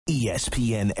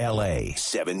ESPN LA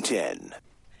 710.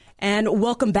 And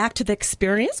welcome back to The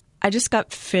Experience. I just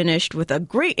got finished with a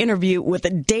great interview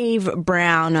with Dave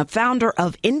Brown, founder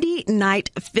of Indie Night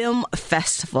Film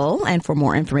Festival. And for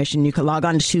more information, you can log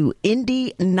on to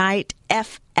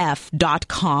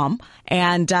indienightff.com.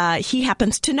 And he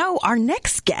happens to know our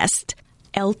next guest,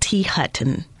 L.T.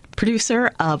 Hutton, producer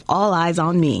of All Eyez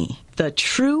on Me, the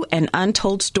true and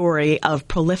untold story of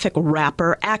prolific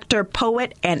rapper, actor,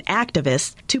 poet, and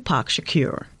activist Tupac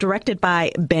Shakur. Directed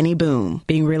by Benny Boom.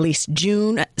 Being released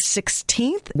June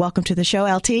 16th. Welcome to the show,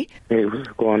 LT. Hey, what's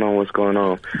going on? What's going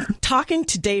on? Talking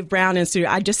to Dave Brown in studio,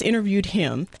 I just interviewed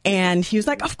him, and he was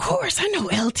like, of course, I know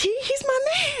LT. He's my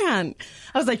man.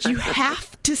 I was like, you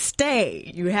have to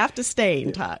stay. You have to stay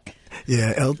and talk.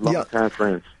 Yeah, Long-time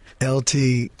friends.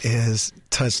 LT has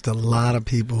touched a lot of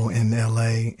people in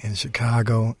L.A. and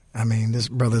Chicago. I mean, this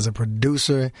brother's a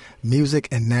producer, music,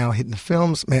 and now hitting the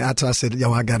films. Man, I said,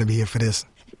 yo, I got to be here for this.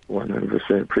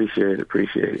 100%. Appreciate it.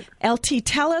 LT,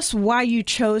 tell us why you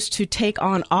chose to take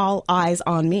on All Eyez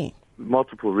on Me.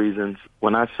 Multiple reasons.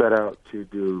 When I set out to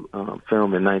do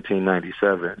film in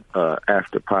 1997,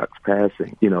 after Pac's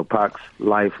passing, Pac's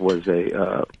life was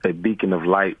a beacon of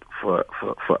light for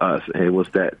us. And it was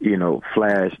that,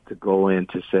 flash to go in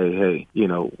to say, hey,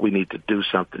 we need to do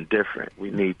something different.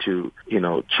 We need to,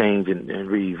 change and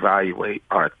reevaluate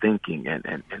our thinking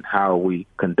and how we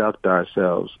conduct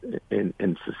ourselves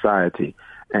in society.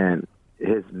 And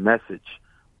his message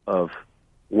of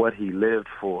what he lived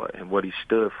for and what he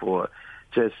stood for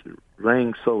just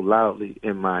rang so loudly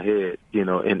in my head,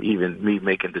 and even me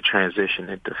making the transition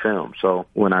into film. So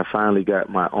when I finally got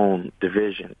my own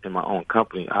division in my own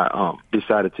company, I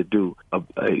decided to do a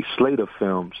slate of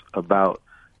films about,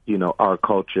 our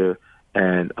culture,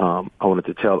 and I wanted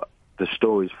to tell the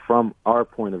stories from our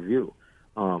point of view,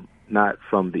 not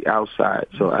from the outside.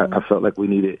 So I felt like we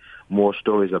needed more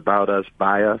stories about us,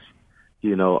 by us,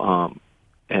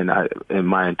 and in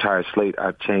my entire slate,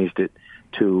 I changed it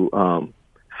to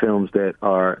films that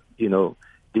are,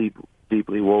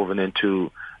 deeply woven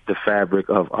into the fabric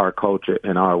of our culture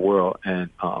and our world. And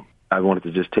I wanted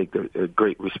to just take the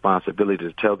great responsibility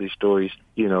to tell these stories,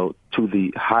 to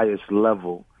the highest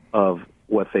level of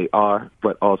what they are,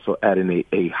 but also adding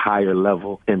a higher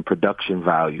level in production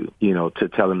value, to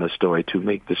telling the story, to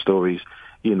make the stories,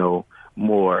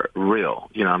 more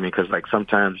real, because like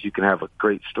sometimes you can have a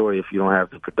great story if you don't have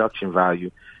the production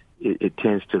value, it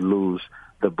tends to lose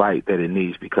the bite that it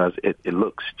needs because it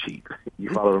looks cheap. You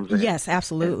follow what I'm saying? Yes,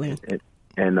 absolutely.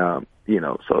 And so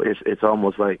it's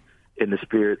almost like in the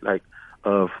spirit like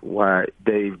of why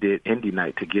Dave did Indie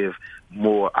Night, to give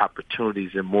more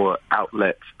opportunities and more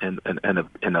outlets and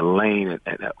a lane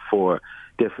for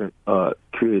different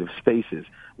creative spaces.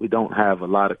 We don't have a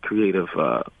lot of creative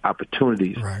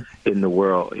opportunities in the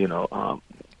world.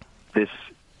 This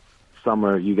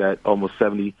summer you got almost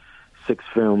 76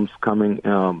 films coming.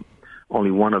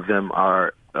 Only one of them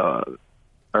are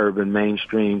urban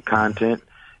mainstream content,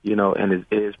 and it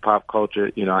is pop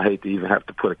culture. I hate to even have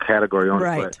to put a category on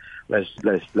it, but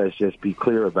let's just be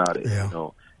clear about it. Yeah.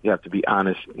 You have to be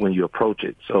honest when you approach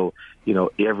it. So,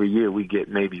 every year we get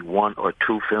maybe one or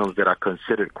two films that are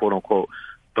considered quote unquote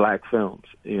black films,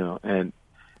 and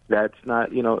that's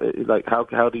not, like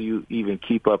how do you even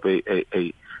keep up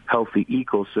a healthy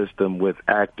ecosystem with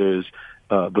actors,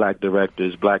 black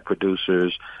directors, black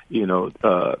producers,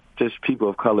 just people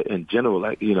of color in general.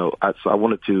 So I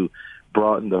wanted to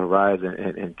broaden the horizon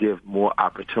and give more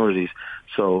opportunities.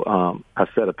 So I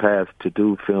set a path to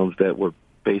do films that were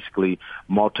basically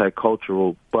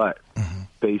multicultural, but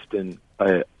based in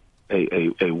a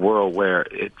world where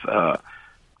it's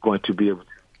going to be able to.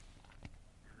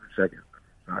 Second.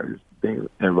 Sorry,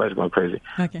 everybody's going crazy.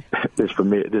 Okay. This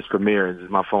premiere,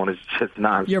 my phone is just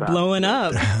nonstop. You're blowing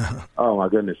up. Oh my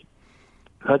goodness!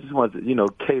 I just want to,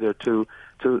 cater to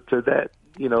that,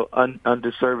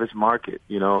 underserviced market.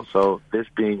 So this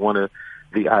being one of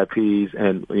the IPs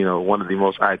and one of the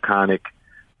most iconic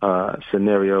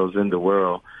scenarios in the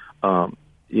world.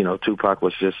 Tupac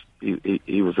was just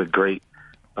he was a great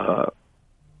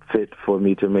fit for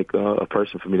me to make a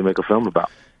person for me to make a film about.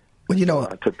 Well,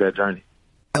 I took that journey.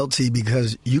 LT,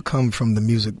 because you come from the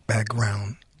music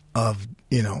background of,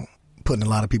 putting a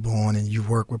lot of people on and you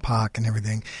work with Pac and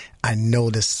everything, I know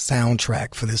the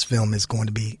soundtrack for this film is going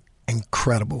to be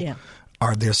incredible. Yeah.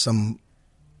 Are there some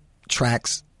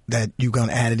tracks that you're going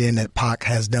to add it in that Pac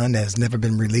has done that has never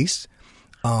been released?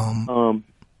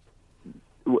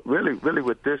 Really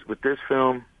with this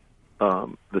film,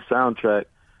 the soundtrack,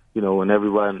 when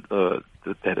everyone that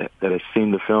has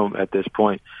seen the film at this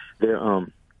point, they're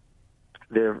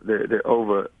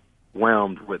over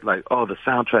whelmed with like, oh, the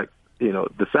soundtrack.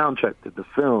 The soundtrack to the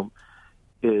film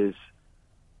is.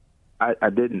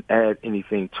 I didn't add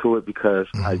anything to it because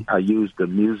I used the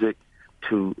music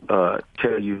to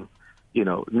tell you.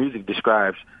 Music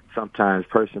describes sometimes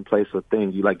person, place, or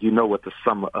thing. You know what the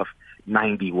summer of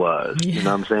 '90 was. Yeah. You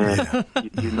know what I'm saying?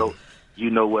 Yeah.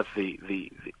 You know what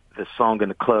the song in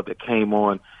the club that came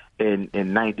on in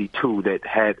 '92 that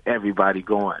had everybody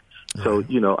going. Right. So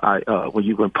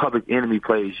when Public Enemy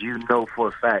plays, for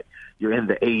a fact you're in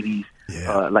the '80s,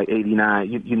 like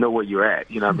 '89. You know where you're at.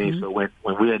 You know what I mean? So when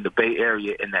we're in the Bay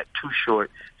Area in that Too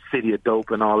Short, City of Dope,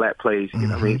 and all that plays, you know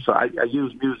what I mean? So I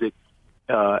use music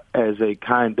as a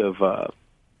kind of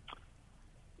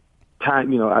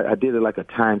time. I did it like a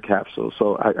time capsule.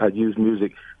 So I use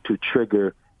music to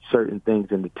trigger certain things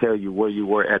and to tell you where you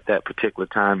were at that particular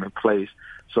time and place.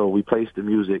 So we place the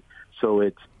music so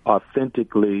it's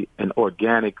authentically and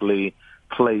organically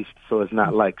placed, so it's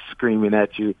not like screaming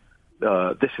at you,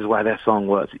 this is why that song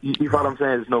was. You know what I'm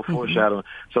saying? There's no foreshadowing.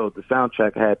 So the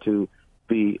soundtrack had to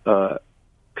be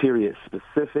period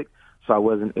specific, so I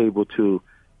wasn't able to,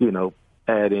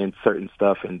 add in certain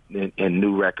stuff and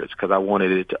new records because I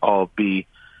wanted it to all be,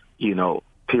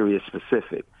 period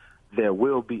specific. There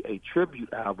will be a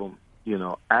tribute album,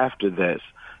 after this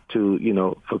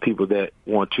to, for people that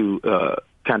want to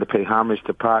kind of pay homage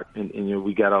to Pac. And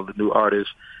we got all the new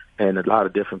artists and a lot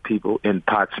of different people in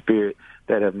Pac's spirit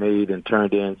that have made and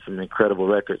turned in some incredible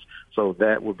records. So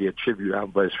that would be a tribute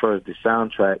album. But as far as the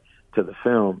soundtrack to the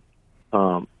film,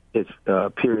 it's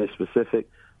period specific.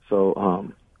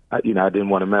 So, I didn't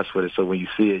want to mess with it. So when you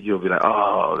see it, you'll be like,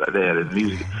 oh, there's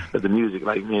music. But the music,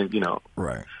 like, man,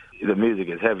 right. The music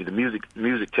is heavy. The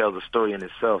music tells a story in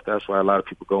itself. That's why a lot of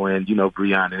people go in,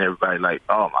 Breon and everybody like,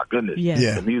 oh my goodness,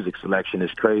 the music selection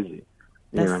is crazy.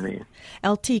 You know what I mean?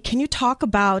 LT, can you talk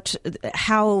about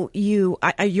how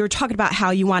you're talking about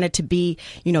how you wanted to be,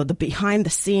 the behind the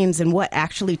scenes and what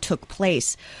actually took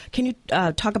place. Can you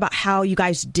talk about how you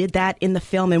guys did that in the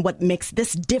film and what makes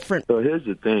this different? So here's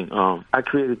the thing. I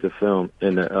created the film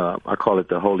in I call it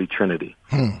the Holy Trinity,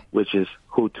 which is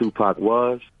who Tupac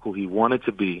was, who he wanted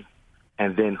to be,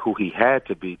 and then who he had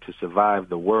to be to survive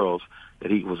the worlds that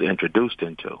he was introduced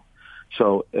into.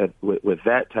 So with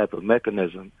that type of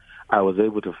mechanism, I was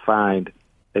able to find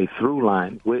a through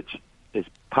line, which is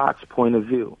Pac's point of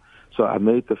view. So I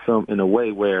made the film in a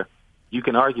way where you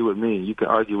can argue with me, you can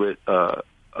argue with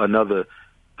another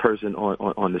person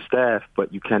on the staff,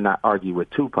 but you cannot argue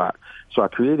with Tupac. So I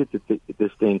created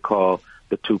this thing called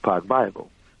the Tupac Bible.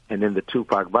 And in the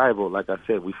Tupac Bible, like I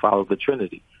said, we follow the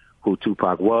Trinity, who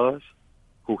Tupac was,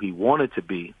 who he wanted to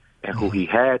be, and who he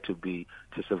had to be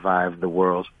to survive the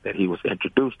worlds that he was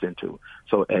introduced into.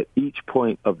 So at each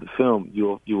point of the film,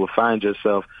 you will find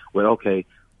yourself with, okay,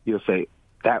 you'll say,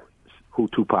 that's who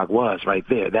Tupac was right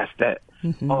there. That's that.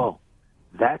 Mm-hmm. Oh,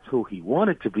 that's who he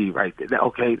wanted to be right there.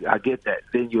 Okay, I get that.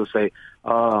 Then you'll say,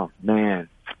 oh, man,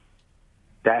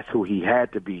 that's who he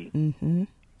had to be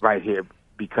right here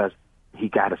because he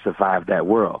got to survive that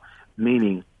world.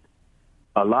 Meaning,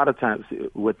 a lot of times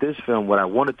with this film, what I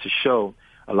wanted to show,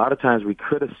 a lot of times we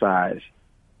criticize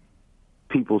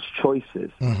people's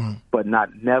choices, but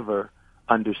never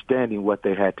understanding what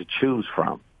they had to choose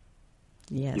from.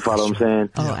 Yes, you follow what I'm saying?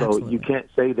 Oh, so absolutely. You can't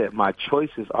say that my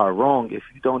choices are wrong if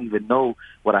you don't even know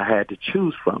what I had to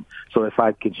choose from. So if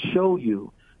I can show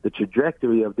you the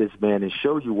trajectory of this man and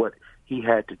show you what he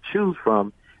had to choose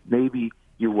from, maybe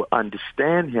you will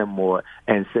understand him more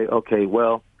and say, okay,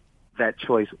 well, that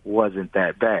choice wasn't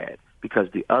that bad because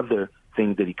the other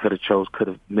thing that he could have chose could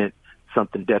have meant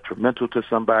something detrimental to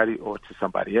somebody or to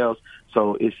somebody else.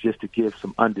 So it's just to give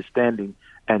some understanding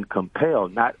and compel,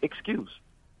 not excuse,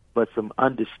 but some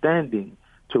understanding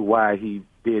to why he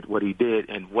did what he did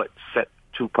and what set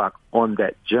Tupac on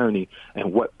that journey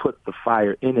and what put the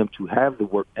fire in him to have the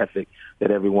work ethic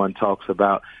that everyone talks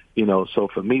about. So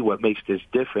for me, what makes this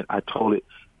different, I told it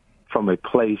from a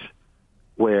place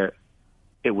where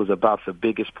it was about the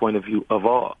biggest point of view of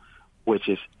all, which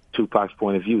is Tupac's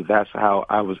point of view. That's how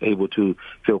I was able to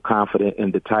feel confident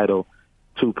in the title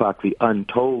Tupac, the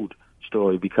Untold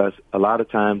Story, because a lot of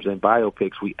times in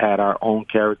biopics we add our own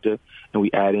character and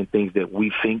we add in things that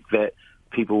we think that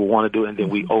people will want to do, and then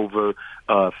we over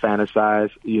fantasize,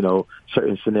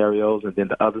 certain scenarios, and then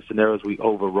the other scenarios we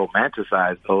over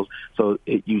romanticize those. So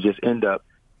you just end up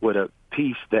with a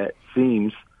piece that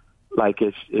seems like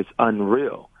it's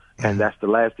unreal, and that's the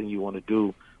last thing you want to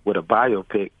do with a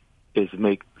biopic is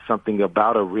make something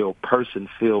about a real person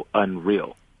feel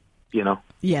unreal. you know?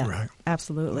 Yeah, Right.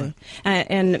 absolutely. Right.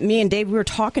 And me and Dave, we were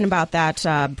talking about that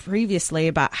previously,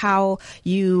 about how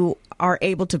you are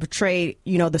able to portray,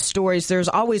 the stories. There's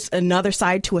always another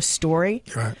side to a story.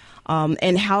 Right.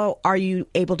 And how are you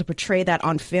able to portray that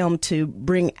on film to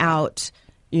bring out,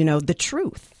 the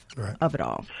truth of it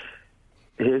all?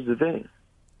 Here's the thing.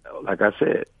 Like I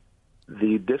said,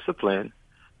 the discipline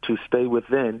to stay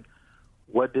within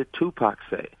what did Tupac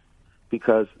say?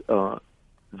 Because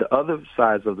the other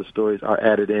sides of the stories are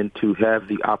added in to have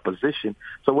the opposition.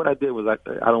 So what I did was,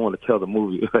 I don't want to tell the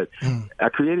movie, but I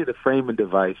created a framing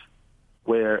device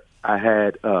where I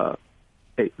had the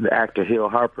actor Hill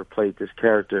Harper played this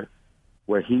character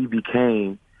where he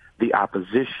became the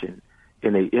opposition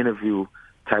in an interview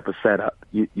type of setup.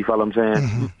 You follow what I'm saying?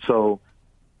 Mm-hmm. So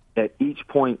at each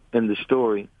point in the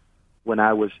story, when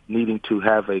I was needing to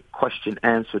have a question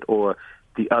answered or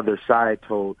the other side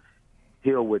told,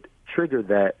 Hill would trigger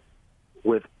that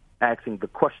with asking the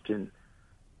question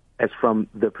as from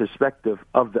the perspective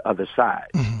of the other side,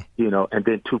 and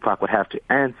then Tupac would have to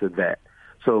answer that.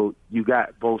 So you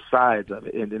got both sides of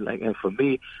it. And then, and for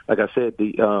me, like I said,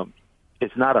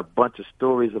 it's not a bunch of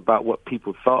stories about what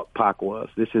people thought Pac was.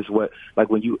 This is what, like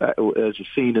when you, as you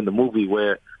seen in the movie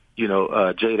where,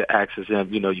 Jada asks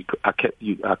him,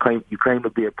 you claim to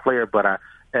be a player, but I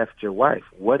effed your wife.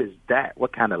 What is that?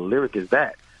 What kind of lyric is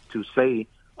that to say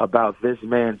about this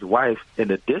man's wife in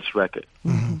a diss record?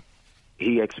 Mm-hmm.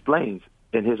 He explains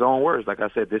in his own words, like I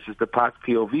said, this is the Pac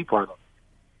POV part of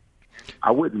it.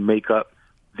 I wouldn't make up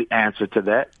the answer to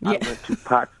that. Yeah. I went to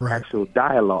Pac's actual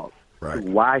dialogue,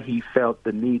 why he felt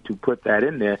the need to put that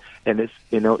in there, and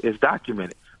it's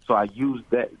documented. So I used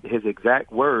his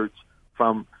exact words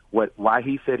from why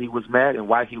he said he was mad and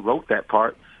why he wrote that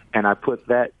part, and I put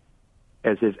that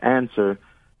as his answer,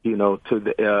 to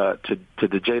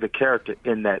the Jada character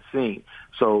in that scene.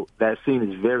 So that scene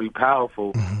is very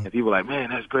powerful, and people are like,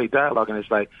 man, that's great dialogue, and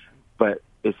it's like, but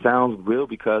it sounds real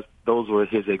because those were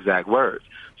his exact words.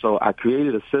 So I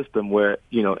created a system where,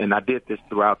 and I did this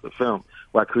throughout the film,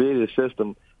 where I created a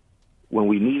system when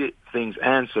we needed things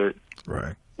answered,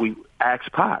 we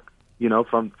asked Pac,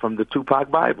 from the Tupac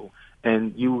Bible.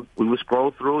 And we would scroll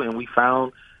through and we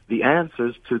found the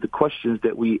answers to the questions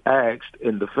that we asked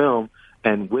in the film.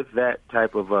 And with that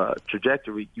type of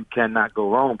trajectory, you cannot go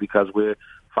wrong because we're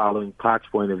following Pac's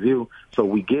point of view. So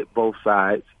we get both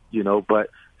sides,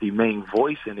 but the main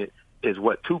voice in it is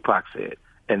what Tupac said.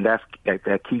 And that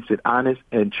keeps it honest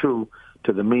and true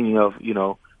to the meaning of,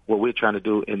 what we're trying to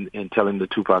do in telling the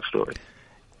Tupac story.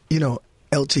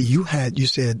 LT, you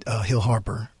said Hill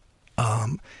Harper.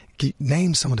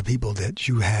 Name some of the people that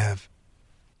you have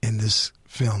in this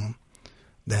film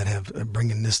that have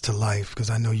bringing this to life, because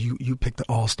I know you picked the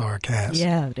all-star cast.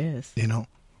 Yeah, it is. Yeah,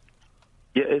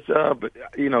 it's but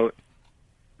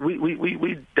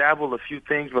we dabble a few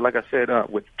things, but like I said,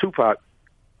 with Tupac,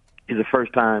 is a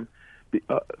first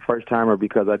timer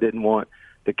because I didn't want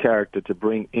the character to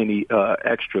bring any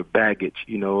extra baggage.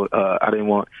 I didn't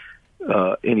want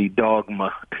any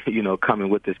dogma, coming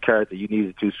with this character. You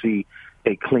needed to see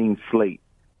a clean slate,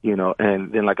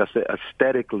 and then, like I said,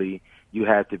 aesthetically, you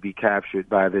had to be captured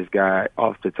by this guy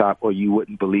off the top, or you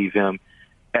wouldn't believe him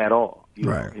at all.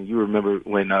 And you remember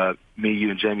when me,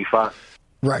 you, and Jamie Foxx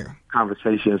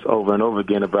conversations over and over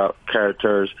again about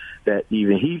characters that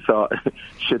even he thought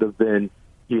should have been,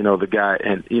 the guy,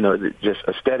 and just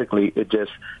aesthetically, it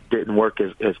just didn't work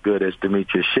as good as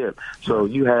Demetrius Shipp. So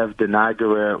you have Denai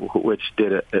Guerrero, which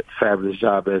did a fabulous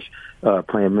job as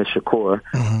playing Miss Shakur.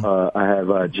 I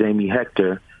have Jamie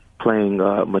Hector playing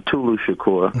Matulu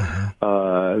Shakur.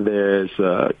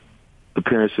 There's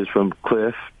appearances from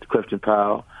Clifton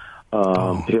Powell.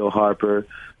 Hill Harper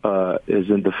is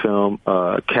in the film.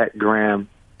 Cat Graham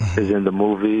is in the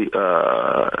movie.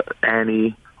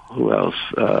 Annie. Who else?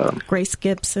 Grace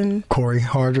Gibson. Corey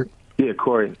Hardwick. Yeah,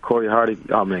 Corey Hardwick.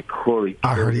 Oh, man, Corey.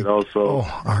 I heard he also.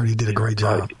 Oh, I heard he did a great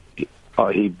job.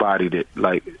 He bodied it.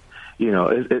 Like,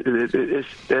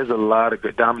 there's a lot of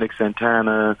good. Dominic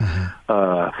Santana,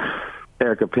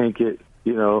 Erica Pinkett.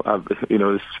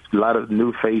 There's a lot of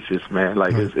new faces, man.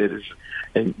 Like, it is,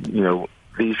 and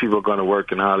these people are going to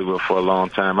work in Hollywood for a long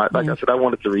time. Like I said, I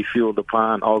wanted to refuel the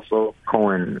pond. Also,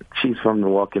 Cohen, she's from The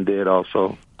Walking Dead.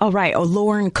 Also. Oh, right. Oh,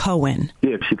 Lauren Cohen.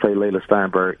 Yeah, she played Layla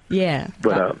Steinberg. Yeah.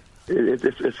 But it's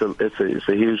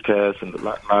a huge cast and a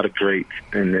lot of greats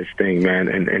in this thing, man,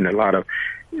 and a lot of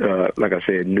like I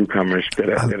said, newcomers that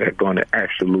are going to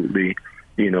absolutely,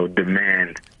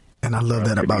 demand. And I love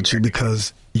that about you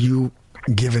because you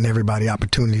giving everybody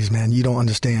opportunities, man. You don't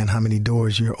understand how many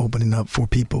doors you're opening up for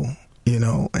people you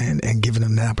know, and giving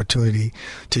them the opportunity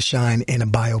to shine in a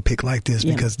biopic like this,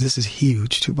 because this is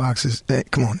huge. Tupac is,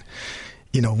 come on,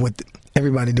 you know, with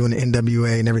everybody doing the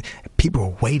NWA and people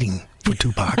are waiting for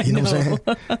Tupac, you know what I'm saying?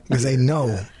 Because they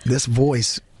know this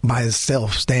voice by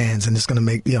itself stands, and it's going to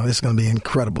make, you know, it's going to be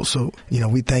incredible. So, you know,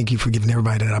 we thank you for giving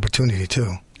everybody that opportunity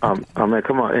too. Oh man,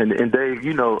 come on, and Dave,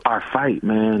 you know, our fight,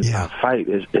 man, our fight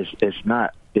is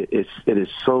not. It is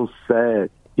so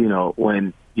sad, you know,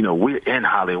 when, you know, we're in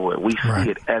Hollywood, we see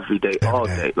it every day, all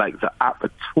day. Like, the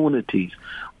opportunities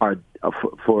are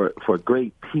for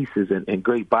great pieces and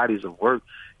great bodies of work.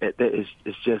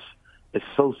 It's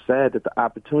so sad that the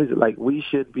opportunities, like, we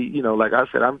should be, you know, like I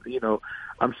said,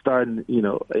 I'm starting, you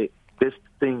know, this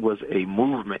thing was a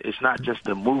movement. It's not just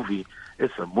a movie.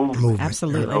 It's a movement.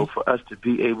 Absolutely. You know, for us to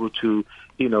be able to,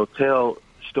 you know, tell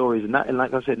stories, and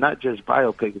like I said, not just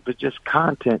biopics, but just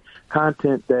content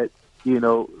that, you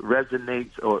know,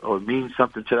 resonates or means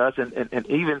something to us. And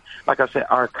even, like I said,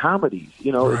 our comedies,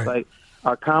 you know, it's like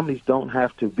our comedies don't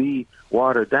have to be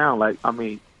watered down. Like, I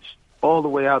mean, all the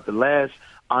way out, the last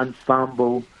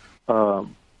ensemble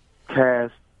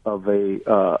cast of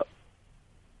a,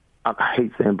 I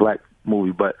hate saying black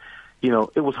movie, but, you know,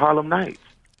 it was Harlem Nights.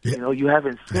 You know, you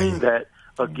haven't seen that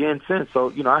again since. So,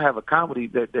 you know, I have a comedy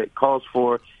that calls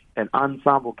for an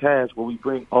ensemble cast where we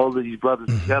bring all of these brothers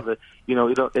together. You know,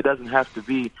 it doesn't have to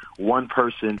be one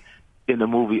person in the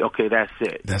movie. Okay, that's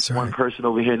it. That's right. One person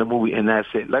over here in the movie, and that's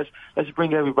it. Let's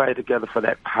bring everybody together for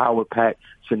that power pack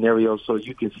scenario, so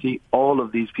you can see all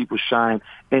of these people shine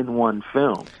in one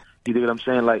film. You know what I'm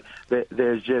saying? Like,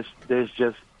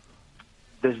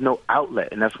 there's no outlet,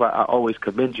 and that's why I always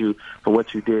commend you for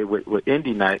what you did with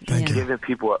Indie Night, giving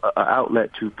people an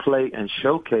outlet to play and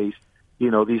showcase,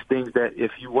 you know, these things that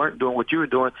if you weren't doing what you were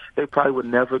doing, they probably would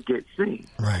never get seen.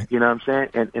 Right. You know what I'm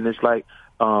saying? And it's like,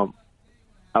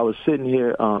 I was sitting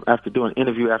here after doing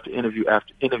interview after interview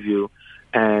after interview,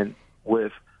 and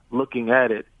with looking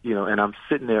at it, you know, and I'm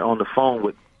sitting there on the phone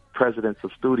with presidents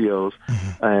of studios,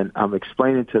 and I'm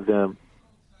explaining to them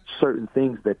certain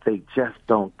things that they just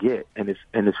don't get, and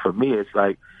it's for me, it's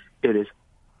like,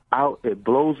 it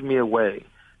blows me away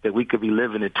that we could be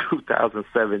living in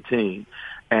 2017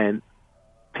 and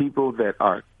people that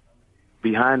are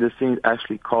behind the scenes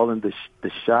actually calling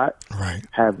the shot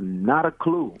have not a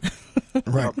clue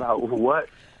about what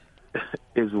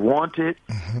is wanted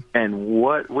and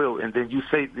what will. And then you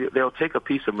say they'll take a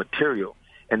piece of material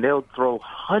and they'll throw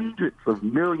hundreds of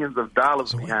millions of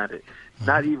dollars behind it,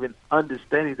 not even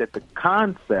understanding that the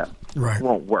concept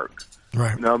won't work.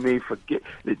 Right. You know what I mean? Forget,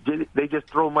 they just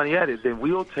throw money at it. Then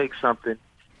we'll take something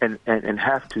and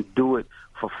have to do it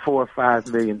for $4 or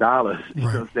 $5 million. You know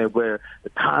what I'm saying? Where the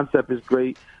concept is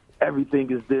great,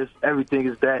 everything is this, everything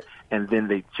is that, and then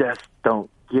they just don't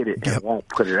get it and won't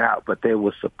put it out. But they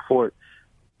will support.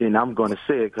 And I'm going to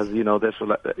say it because, you know, this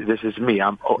is me.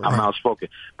 I'm outspoken.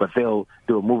 But they'll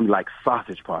do a movie like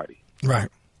Sausage Party. Right.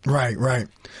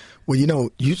 Well, you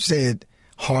know, you said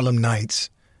Harlem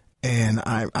Nights, and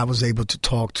I was able to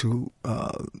talk to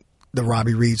the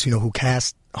Robbie Reeds, you know, who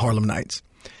cast Harlem Nights.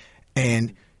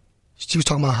 And she was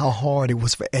talking about how hard it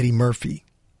was for Eddie Murphy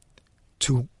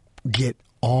to get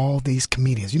all these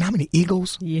comedians. You know how many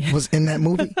Eagles was in that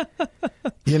movie?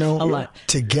 You know, a lot.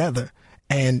 Together.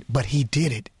 But he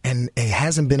did it, and it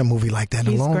hasn't been a movie like that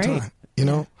in a long time, you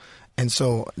know? And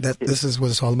so this is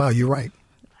what it's all about. You're right.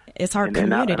 It's our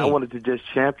community. And I wanted to just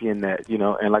champion that, you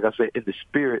know, and like I said, in the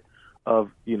spirit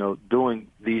of, you know, doing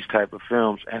these type of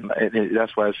films, and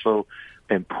that's why it's so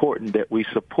important that we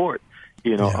support,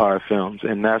 you know, our films.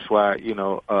 And that's why, you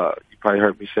know, you probably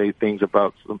heard me say things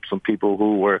about some people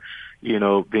who were, you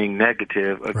know, being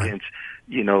negative against,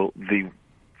 you know, the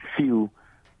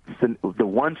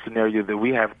one scenario that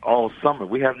we have all summer.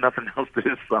 We have nothing else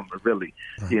this summer, really,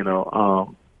 you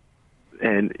know,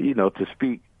 and, you know, to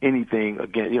speak anything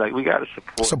again, like, we got to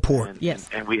support.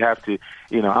 And we have to,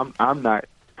 you know, I'm not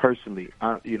personally,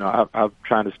 you know, I'm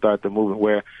trying to start the movement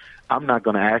where I'm not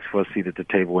going to ask for a seat at the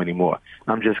table anymore.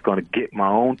 I'm just going to get my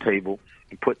own table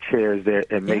and put chairs there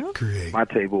and make my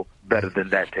table better than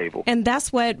that table. And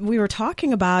that's what we were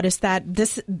talking about, is that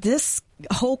this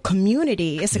whole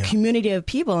community is a community of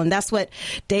people, and that's what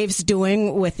Dave's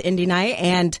doing with Indie Night,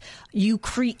 and you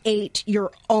create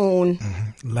your own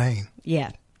lane.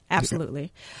 Yeah.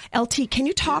 Absolutely. LT, can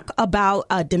you talk about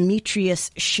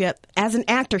Demetrius Shipp? As an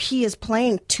actor, he is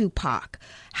playing Tupac.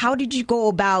 How did you go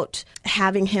about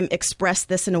having him express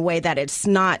this in a way that it's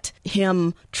not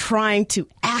him trying to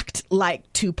act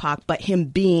like Tupac, but him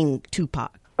being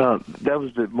Tupac? That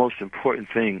was the most important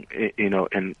thing, you know,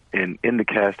 in the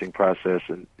casting process.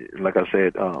 And like I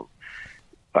said,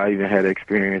 I even had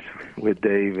experience with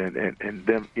Dave and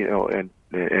them,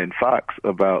 and Fox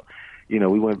about, we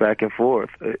went back and forth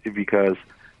because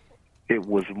it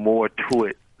was more to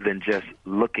it than just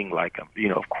looking like him.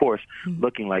 Of course,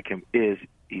 looking like him is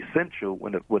essential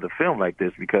with a film like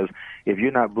this, because if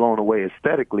you're not blown away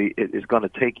aesthetically, it's going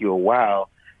to take you a while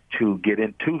to get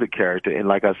into the character. And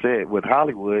like I said, with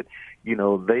Hollywood,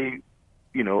 they,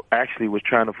 actually was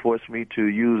trying to force me to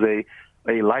use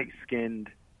a light-skinned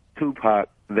Tupac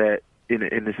that, and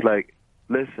it's like,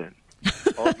 listen,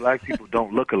 all black people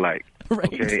don't look alike.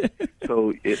 Right. Okay,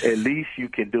 so at least you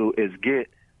can do is get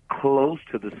close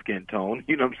to the skin tone.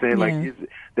 You know what I'm saying? Yeah. Like,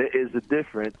 there is a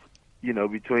difference,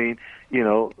 between,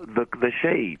 the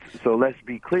shades. So let's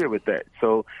be clear with that.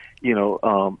 So,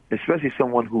 especially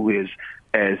someone who is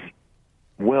as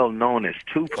well known as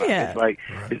Tupac. Yeah. It's like,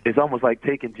 it's almost like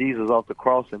taking Jesus off the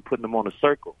cross and putting him on a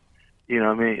circle. You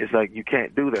know what I mean? It's like, you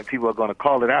can't do that. People are going to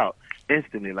call it out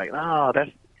instantly. Like,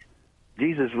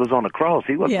 Jesus was on the cross.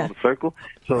 He wasn't on the circle.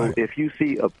 So if you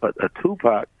see a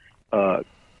Tupac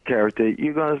character,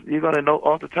 you're gonna know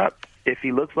off the top if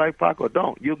he looks like Pac or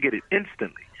don't. You'll get it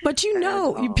instantly. But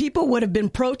people would have been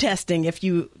protesting if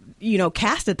you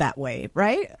cast it that way,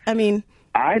 right? I mean,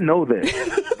 I know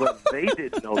that, but they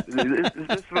didn't know.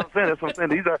 This is what I'm saying. That's what I'm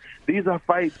saying. These are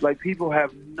fights like people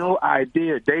have no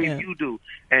idea. Dave, you do,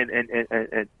 and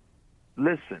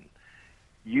listen,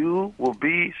 you will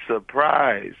be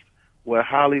surprised what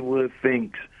Hollywood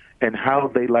thinks and how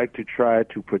they like to try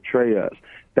to portray us.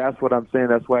 That's what I'm saying.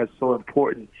 That's why it's so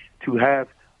important to have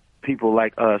people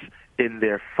like us in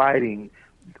there fighting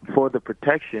for the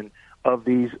protection of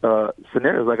these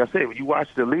scenarios. Like I said, when you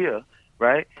watch Aaliyah,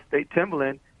 right,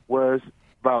 Timbaland was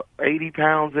about 80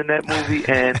 pounds in that movie,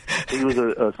 and he was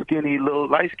a skinny little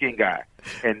light-skinned guy.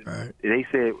 And they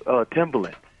said,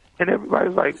 Timbaland. And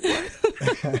everybody's like, what?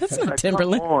 That's like,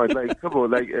 Timberland. Come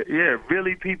on,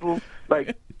 really, people,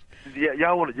 like,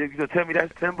 y'all want to tell me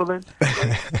that's Timberland?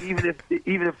 Like, even if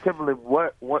Timberland,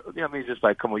 what, it's just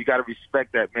like, come on, you got to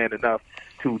respect that man enough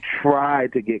to try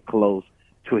to get close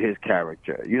to his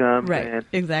character. You know what I'm saying?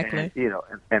 Exactly. And,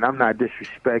 and I'm not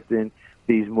disrespecting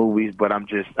these movies, but I'm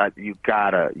just, you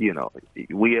gotta,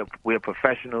 we're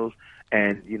professionals,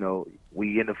 and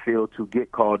we in the field to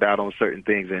get called out on certain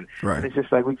things, and it's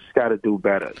just like we just got to do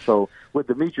better. So with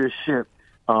Demetrius Shipp,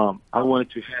 I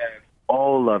wanted to have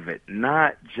all of it,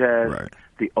 not just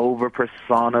the over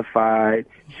personified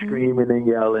screaming and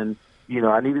yelling.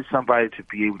 I needed somebody to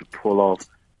be able to pull off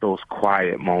those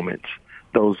quiet moments,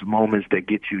 those moments that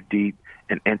get you deep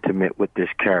and intimate with this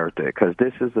character, because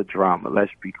this is a drama.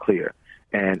 Let's be clear.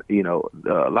 And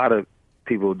a lot of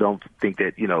people don't think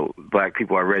that, black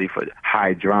people are ready for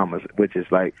high dramas, which is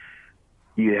like,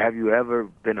 have you ever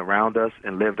been around us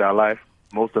and lived our life?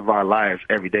 Most of our lives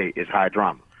every day is high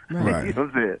drama. Right. You know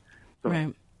what I'm saying? So,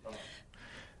 right.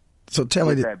 So tell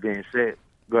me that being said,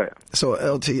 go ahead. So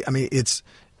LT, I mean,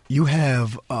 you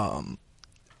have, and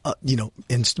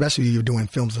especially you're doing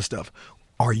films and stuff.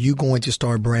 Are you going to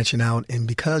start branching out? And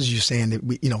because you're saying that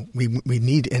we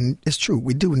need, and it's true,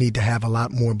 we do need to have a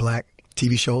lot more black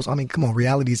TV shows. I mean, come on,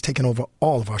 reality is taking over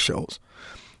all of our shows.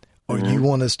 Or you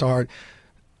want to start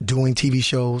doing TV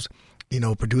shows,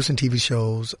 producing TV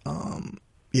shows,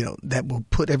 that will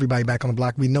put everybody back on the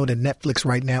block. We know that Netflix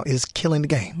right now is killing the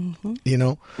game,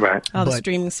 Right. All the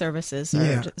streaming services.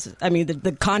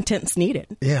 The content's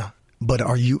needed. Yeah. But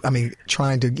are you,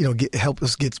 trying to, help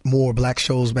us get more black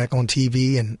shows back on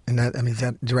TV, and that, is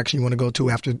that direction you want to go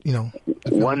to after, see,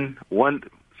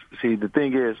 the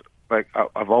thing is, like,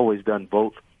 I've always done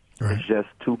both. Right. It's just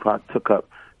Tupac took up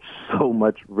so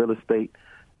much real estate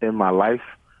in my life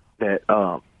that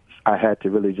I had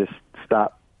to really just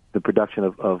stop the production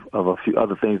of a few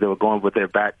other things that were going with their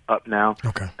back up now.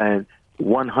 Okay. And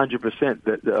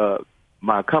 100%,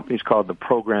 my company's called the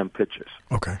Program Pictures.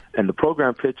 Okay. And the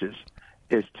Program Pictures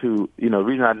is to, the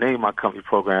reason I named my company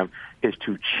Program is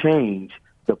to change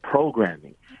the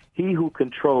programming. He who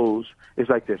controls is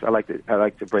like this. I like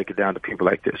to break it down to people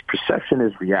like this. Perception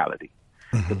is reality.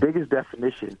 Mm-hmm. The biggest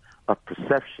definition of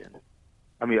perception,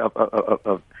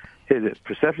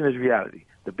 perception is reality.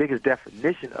 The biggest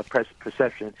definition of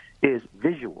perception is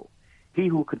visual. He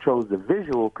who controls the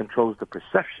visual controls the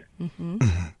perception. Mm-hmm.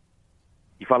 Mm-hmm.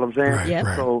 You follow what I'm saying? Right, yep.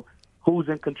 Right. So who's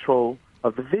in control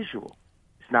of the visual?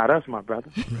 It's not us, my brother.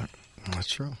 Right. That's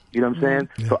true. You know what I'm saying?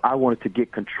 Yeah. So I wanted to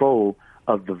get control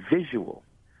of the visual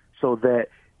so that,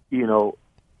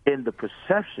 in the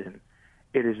perception,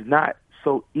 it is not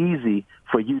so easy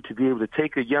for you to be able to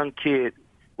take a young kid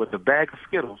with a bag of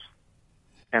Skittles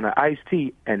and an iced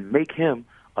tea and make him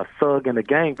a thug and a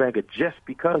gangbanger just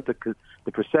because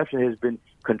the perception has been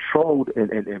controlled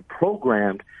and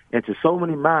programmed into so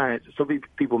many minds, so many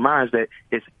people's minds, that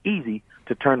it's easy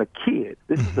to turn a kid,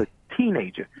 this is a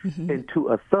teenager, into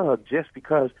a thug just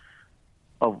because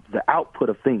of the output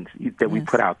of things that we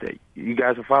put out there. You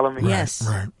guys are following me? Yes.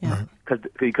 Right.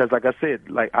 Because like I said,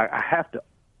 like I have to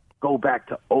go back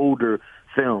to older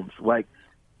films. Like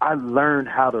I learned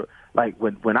how to, like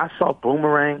when I saw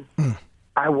Boomerang,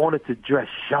 I wanted to dress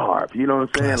sharp. You know what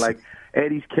I'm saying? Classic. Like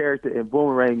Eddie's character in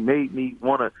Boomerang made me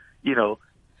want to,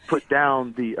 put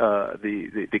down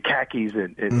the khakis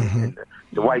and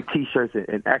the white T-shirts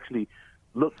and actually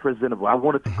look presentable. I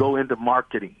wanted to go into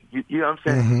marketing. You know what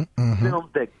I'm saying? Films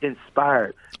that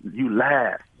inspired, you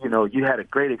laughed. You had a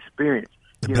great experience.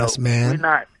 The Best Man.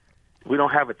 We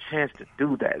don't have a chance to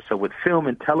do that. So with film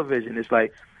and television, it's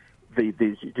like the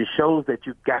shows that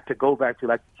you got to go back to,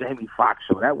 like the Jamie Foxx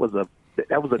show. That was a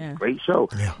great show.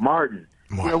 Yeah. Martin.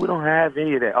 We don't have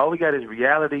any of that. All we got is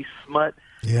reality, smut,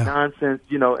 nonsense,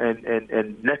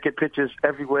 and naked pictures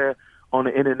everywhere on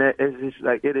the internet. It's just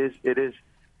like it is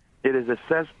a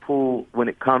cesspool when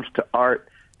it comes to art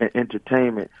and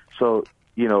entertainment. So,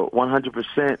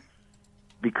 100%,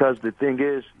 because the thing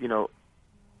is,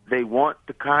 they want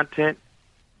the content,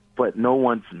 but no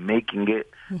one's making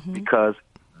it because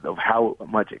of how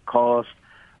much it costs,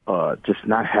 just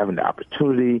not having the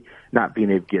opportunity, not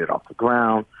being able to get it off the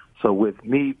ground. So with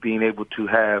me being able to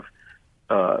have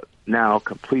now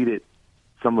completed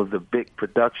some of the big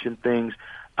production things,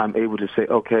 I'm able to say,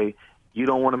 okay, you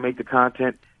don't want to make the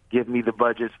content, give me the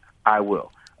budgets, I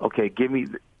will. Okay, give me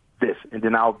this, and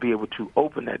then I'll be able to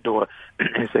open that door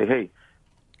and say, hey,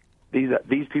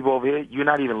 these people over here, you're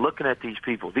not even looking at these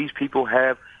people. These people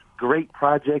have great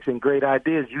projects and great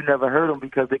ideas. You never heard them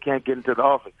because they can't get into the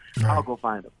office. Right. I'll go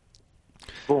find them.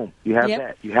 Boom, you have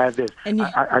that. You have this. And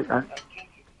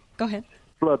go ahead.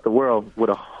 Flood the world with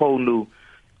a whole new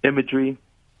imagery.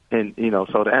 And,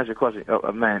 so to answer your question,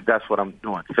 man, that's what I'm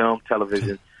doing. Film,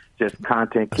 television, just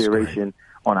content curation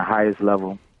on the highest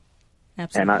level.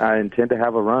 Absolutely. And I intend to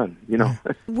have a run,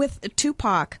 With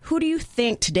Tupac, who do you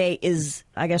think today is,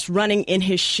 I guess, running in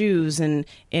his shoes and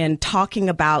talking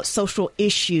about social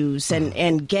issues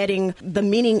and getting the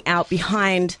meaning out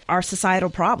behind our societal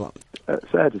problems?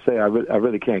 Sad to say, I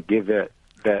really can't give that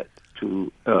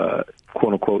to,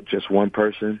 quote unquote, just one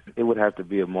person. It would have to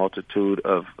be a multitude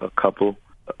of a couple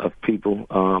of people,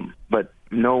 but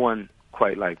no one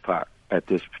quite like Pac at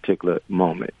this particular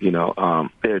moment.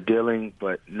 They're dealing,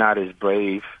 but not as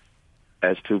brave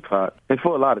as Tupac, and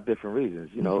for a lot of different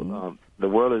reasons. The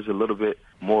world is a little bit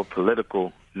more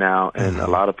political now, and a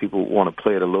lot of people want to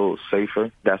play it a little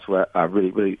safer. That's what I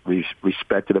really, really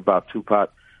respected about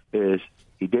Tupac, is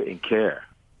he didn't care.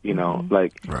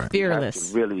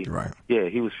 Fearless. Really,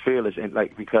 he was fearless, and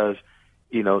because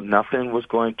nothing was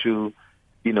going to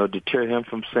deter him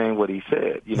from saying what he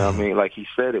said. What I mean? Like, he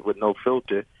said it with no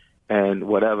filter, and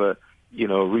whatever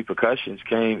repercussions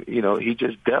came, he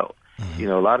just dealt. A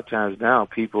lot of times now,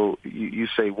 people, you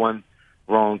say one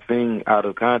wrong thing out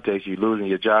of context, you're losing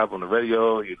your job on the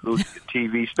radio, you're losing your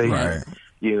TV station.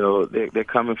 They're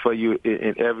coming for you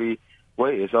in every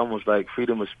way. It's almost like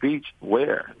freedom of speech.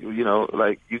 Where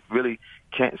like, you really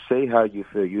can't say how you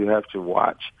feel. You have to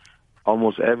watch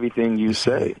almost everything you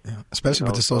say, especially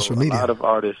with the social media. A lot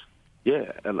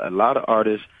of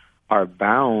artists, are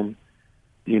bound,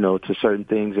 to certain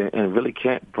things and really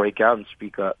can't break out and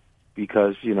speak up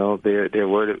because they're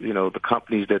worried. The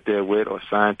companies that they're with or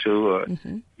signed to, or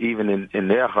even in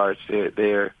their hearts,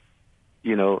 they're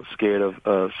scared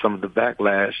of some of the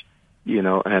backlash.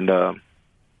 And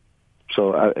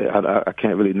so I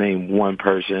can't really name one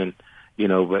person.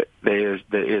 But there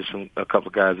is a couple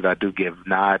of guys that I do give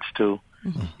nods to,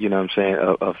 what I'm saying,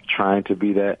 of trying to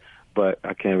be that, but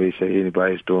I can't really say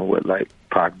anybody's doing what like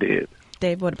Pac did.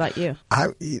 Dave, what about you? I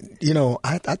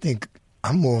think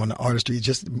I'm more on the artistry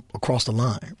just across the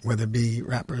line, whether it be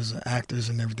rappers, or actors,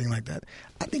 and everything like that.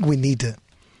 I think we need to,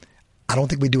 I don't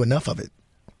think we do enough of it.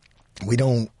 We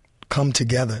don't come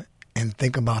together and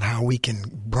think about how we can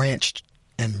branch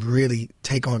and really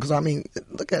take on, because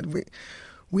look at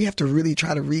we have to really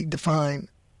try to redefine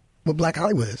what Black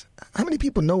Hollywood is. How many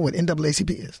people know what NAACP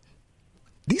is?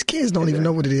 These kids don't even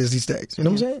know what it is these days. You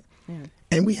know what I'm saying? Yeah.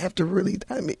 And we have to really,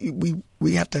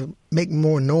 we have to make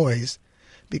more noise,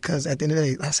 because at the end of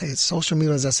the day, I say social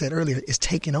media, as I said earlier, is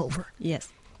taking over.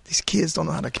 Yes. These kids don't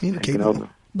know how to communicate.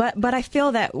 But I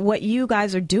feel that what you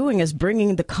guys are doing is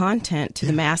bringing the content to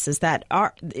the masses that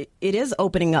it is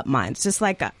opening up minds. Just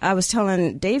like I was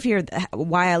telling Dave here,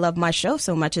 why I love my show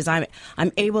so much is I'm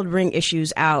able to bring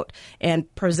issues out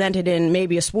and present it in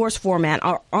maybe a sports format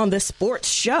or on this sports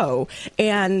show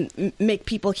and make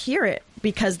people hear it.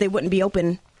 because they wouldn't be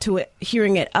open to it,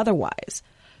 hearing it otherwise.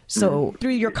 So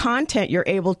through your content, you're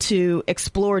able to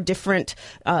explore different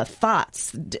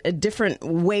thoughts, different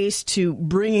ways to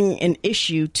bringing an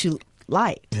issue to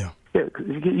light. Yeah, cause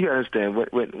you understand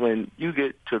when you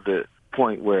get to the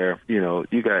point where,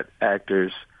 you got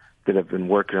actors that have been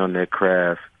working on their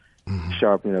craft,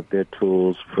 sharpening up their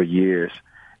tools for years,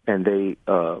 and they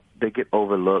get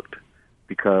overlooked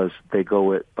because they go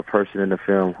with a person in the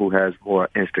film who has more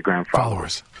Instagram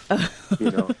followers.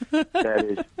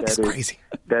 That is crazy.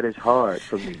 That is hard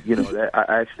for me. That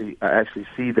I actually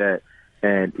see that,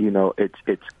 and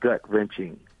it's gut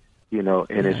wrenching. And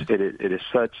it is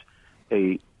such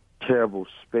a terrible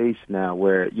space now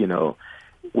where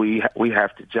we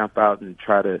have to jump out and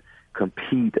try to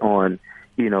compete on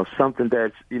something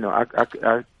that's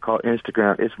I call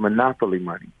Instagram, it's monopoly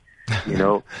money.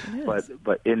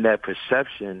 But in that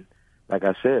perception, like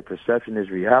I said, perception is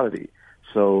reality.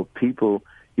 So people,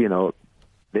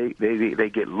 they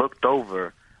get looked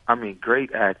over. I mean,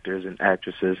 great actors and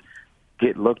actresses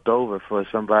get looked over for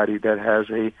somebody that has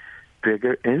a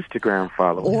bigger Instagram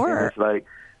following. And it's like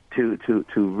to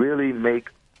really make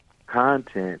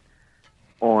content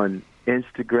on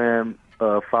Instagram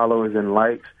followers and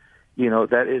likes,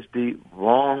 that is the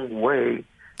wrong way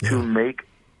to make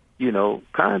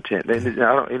content. And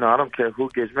I don't care who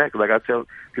gets mad. Like I tell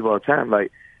people all the time,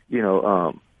 like,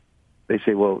 they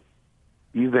say, well,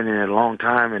 you've been in it a long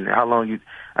time, and how long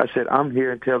I said, I'm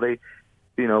here until they,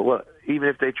 even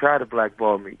if they try to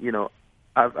blackball me,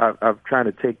 I'm trying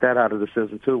to take that out of the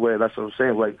system too, where that's what I'm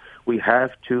saying. Like, we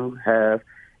have to have,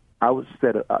 when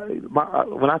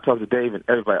I talk to Dave and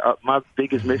everybody, my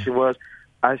biggest mission was,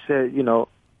 I said,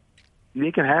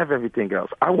 you can have everything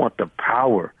else. I want the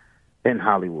power in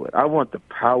Hollywood. I want the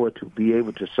power to be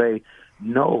able to say,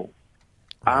 no,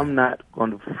 I'm not going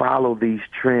to follow these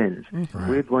trends. Right.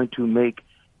 We're going to make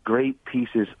great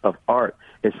pieces of art.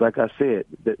 It's like I said,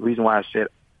 the reason why I said,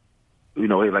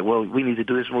 like, well, we need to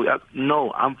do this movie.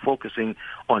 No, I'm focusing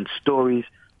on stories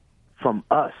from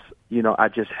us. I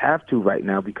just have to right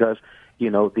now because,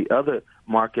 the other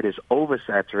market is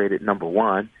oversaturated, number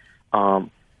one, and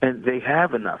they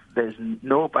have enough. There's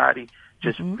nobody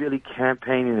just really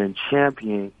campaigning and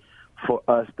championing for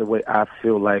us the way I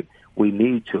feel like we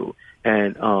need to.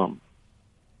 And,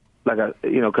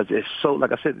 because it's so,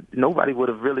 like I said, nobody would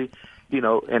have really,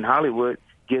 in Hollywood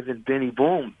given Benny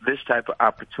Boom this type of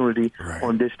opportunity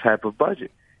on this type of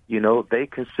budget. They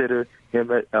consider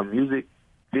him a music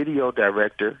video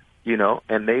director,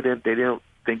 and they didn't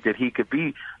think that he could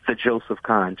be the Joseph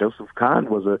Kahn. Joseph Kahn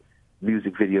was a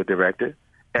music video director.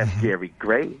 F. Gary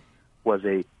Gray was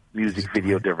a music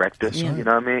video director. You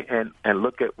know what I mean? And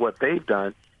look at what they've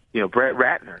done. Brett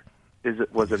Ratner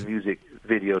was a music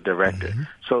video director.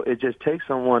 So it just takes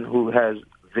someone who has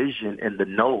vision and the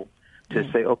know to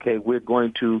say, okay, we're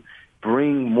going to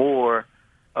bring more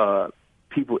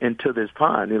people into this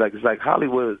pond. It's like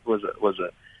Hollywood was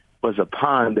a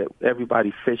pond that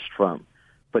everybody fished from,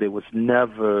 but it was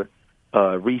never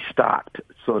restocked,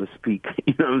 so to speak.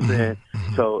 You know what I'm saying?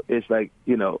 So it's like,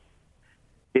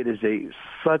 it is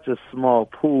such a small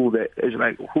pool that it's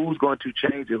like, who's going to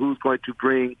change it? Who's going to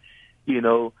bring,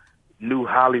 new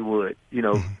Hollywood?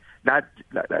 Not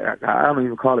I don't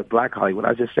even call it Black Hollywood.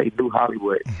 I just say new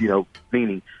Hollywood,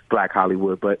 meaning Black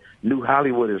Hollywood. But new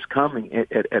Hollywood is coming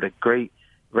at a great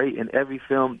rate, and every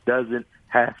film doesn't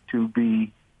have to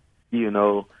be,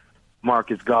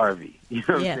 Marcus Garvey. You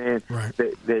know what I'm saying?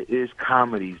 Right. There is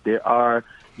comedies. There are,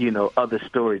 other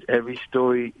stories. Every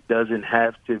story doesn't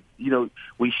have to,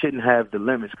 we shouldn't have the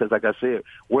limits because, like I said,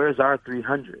 where's our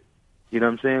 300? You know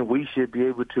what I'm saying? We should be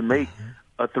able to make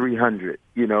a 300,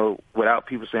 without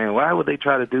people saying, why would they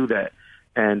try to do that?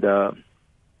 And but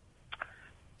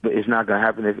it's not going to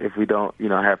happen if we don't,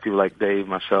 have people like Dave,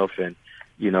 myself, and,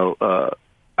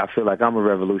 I feel like I'm a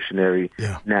revolutionary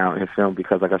now in film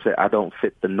because, like I said, I don't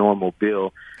fit the normal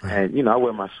bill. Right. And, I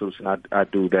wear my suits and I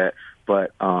do that.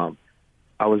 But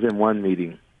I was in one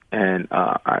meeting and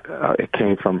it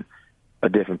came from a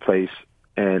different place,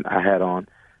 and I had on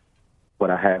what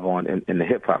I have on in the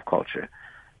hip-hop culture.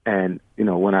 And,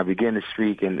 when I began to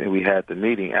speak and we had the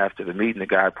meeting, after the meeting, the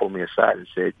guy pulled me aside and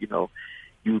said,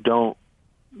 you don't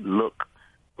look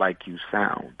like you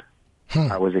sound.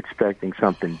 I was expecting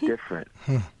something different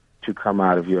to come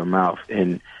out of your mouth.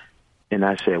 And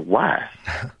I said, why?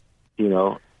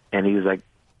 And he was like,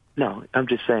 no, I'm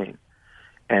just saying.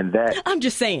 And that I'm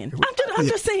just saying. I'm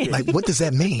just saying. Like, what does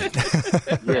that mean?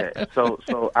 Yeah.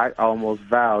 So I almost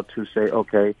vowed to say,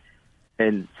 okay,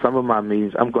 in some of my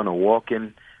meetings, I'm going to walk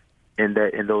in in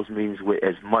those meetings with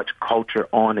as much culture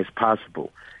on as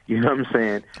possible. You know what I'm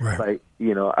saying? Right. Like,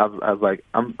 you know, I was like,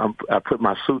 I put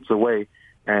my suits away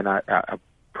and I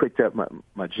picked up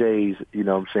my J's. You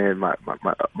know what I'm saying?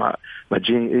 My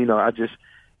jeans. You know,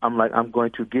 I'm like, I'm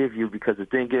going to give you, because the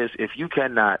thing is, if you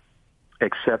cannot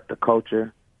accept the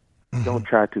culture, don't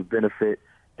try to benefit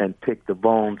and pick the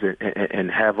bones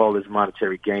and have all this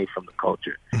monetary gain from the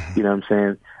culture. You know what I'm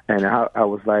saying? And I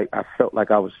was like, I felt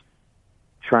like I was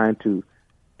trying to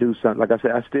do something. Like I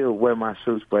said, I still wear my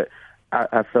suits, but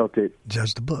I felt it.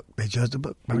 Judge the book. They judge the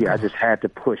book. Yeah, I just had to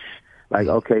push. Like,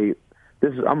 okay,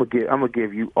 I'm gonna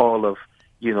give you all of,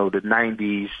 you know, the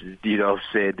 '90s, you know,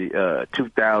 said the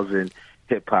 2000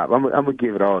 hip hop. I'm gonna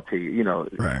give it all to you. You know,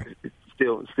 right. It's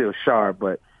still sharp,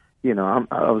 but you know,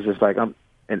 I was just like,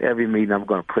 in every meeting, I'm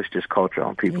gonna push this culture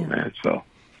on people, man. So,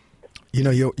 you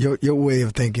know, your way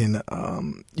of thinking,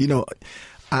 you know,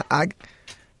 I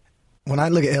when I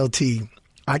look at LT,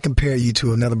 I compare you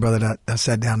to another brother that I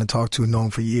sat down and talked to and known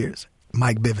for years,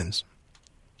 Mike Bivens.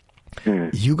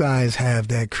 You guys have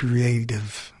that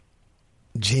creative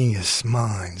genius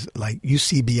minds. Like, you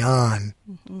see beyond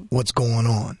what's going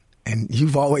on. And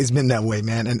you've always been that way,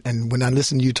 man. And when I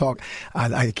listen to you talk,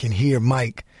 I can hear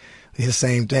Mike, his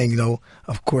same thing, you know,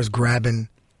 of course, grabbing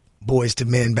Boys to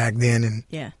Men back then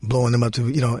and blowing them up to,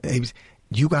 you know,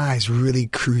 you guys really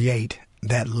create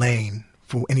that lane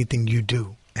for anything you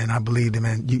do. And I believe that,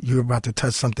 man, you're about to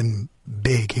touch something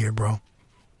big here, bro.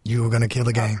 You were going to kill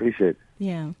the game. I appreciate it.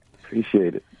 Yeah.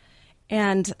 Appreciate it.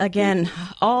 And again,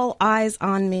 All Eyes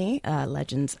on Me,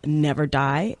 Legends Never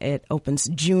Die. It opens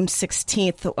June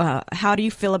 16th. How do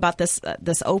you feel about this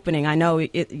opening? I know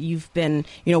you've been,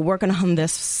 you know, working on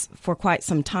this for quite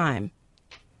some time.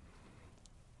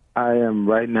 I am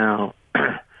right now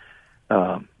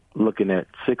looking at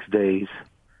 6 days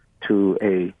to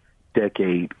a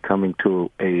decade coming to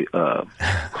a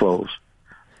close.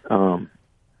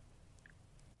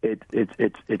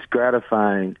 It's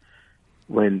gratifying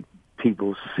when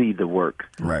people see the work,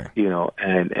 right? You know,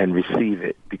 and receive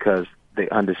it, because they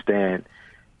understand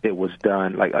it was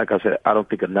done. Like I said, I don't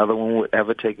think another one would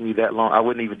ever take me that long. I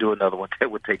wouldn't even do another one that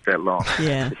would take that long.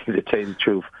 Yeah. To tell you the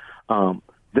truth,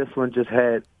 this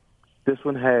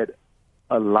one had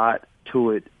a lot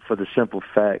to it, for the simple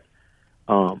fact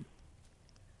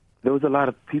there was a lot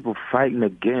of people fighting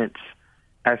against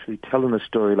actually telling a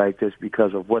story like this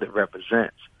because of what it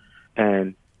represents.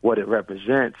 And what it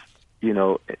represents, you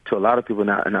know, to a lot of people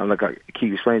now, and I'm like, I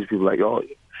keep explaining to people, like, oh,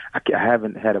 I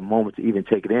haven't had a moment to even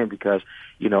take it in, because,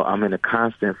 you know, I'm in a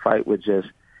constant fight with just,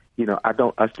 you know,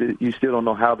 you still don't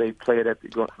know how they play it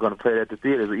going to play it at the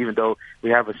theaters, even though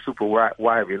we have a super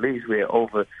wide release. We have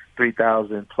over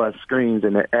 3,000 plus screens,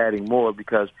 and they're adding more,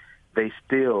 because they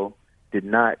still did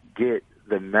not get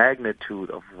the magnitude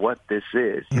of what this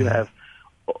is. You have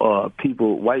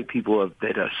white people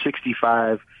that are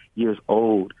 65 years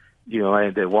old, you know,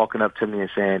 and they're walking up to me and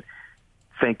saying,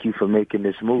 thank you for making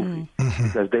this movie,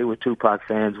 because they were Tupac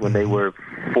fans when they were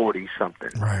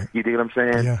 40-something. Right. You dig what I'm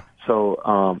saying? Yeah.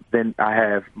 So then I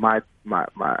have my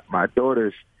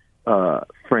daughter's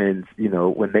friends, you know,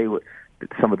 when they were,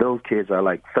 some of those kids are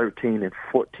like 13 and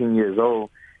 14 years old,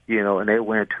 you know, and they're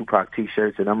wearing Tupac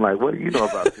T-shirts, and I'm like, what do you know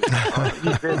about Tupac?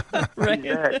 He's this, right.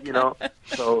 he's that, you know.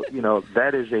 So, you know,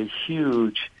 that is a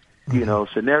huge, you know,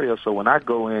 scenario. So when I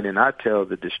go in and I tell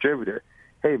the distributor,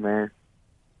 hey, man,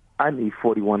 I need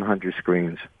 4,100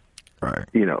 screens. Right.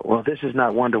 You know, well, this is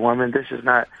not Wonder Woman. This is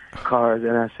not Cars.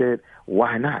 And I said,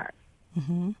 why not?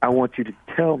 I want you to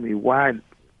tell me, why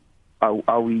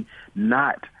are we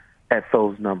not at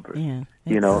those numbers? Yeah,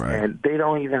 you know, right. And they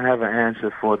don't even have an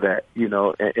answer for that, you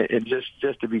know. And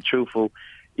just to be truthful,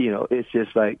 you know, it's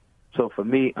just like, so for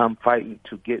me, I'm fighting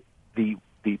to get the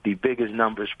biggest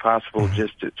numbers possible,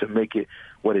 just to make it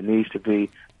what it needs to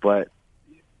be. But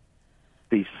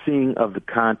the seeing of the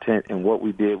content and what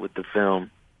we did with the film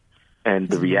and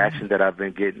the reaction that I've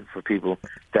been getting for people,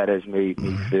 that has made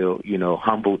me feel, you know,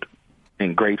 humbled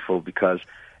and grateful, because,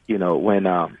 you know, when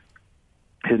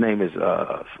his name is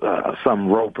some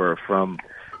Roper from,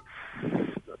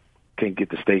 can't get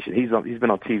the station. He's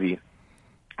been on TV.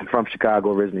 I'm from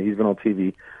Chicago originally. He's been on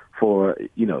TV for,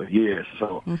 you know, years.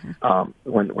 So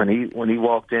when he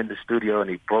walked in the studio and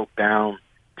he broke down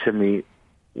to me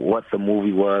what the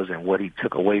movie was and what he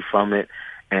took away from it,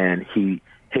 and he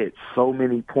hit so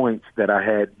many points that I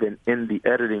had been in the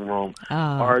editing room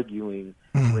arguing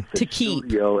with the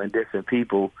studio and different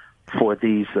people for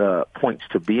these points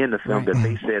to be in the film, that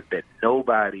they said that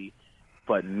nobody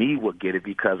but me would get it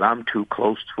because I'm too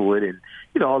close to it, and,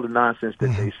 you know, all the nonsense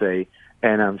that they say.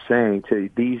 And I'm saying to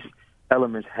these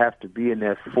elements have to be in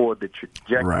there for the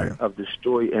trajectory of the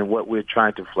story and what we're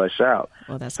trying to flesh out.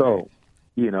 Well, that's so, great.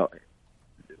 you know,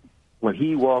 when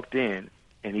he walked in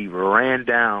and he ran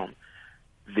down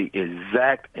the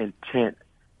exact intent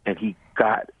and he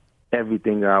got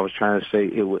everything that I was trying to say,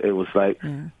 it was like,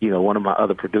 you know, one of my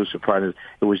other producer partners,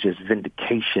 it was just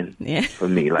vindication for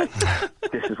me. Like,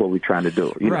 this is what we're trying to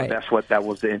do. You know, that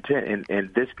was the intent.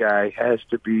 And this guy has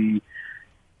to be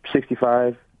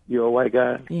 65-year-old white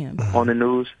guy on the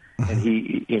news. And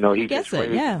he just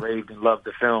raved and loved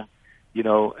the film. You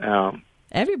know,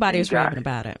 everybody was raving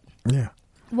about it. Yeah.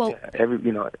 Well,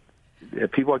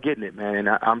 people are getting it, man. And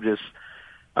I'm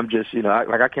just, you know,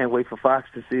 I can't wait for Fox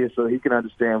to see it so he can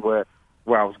understand where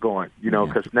I was going, you know,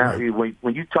 because now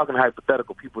when you're talking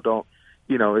hypothetical, people don't,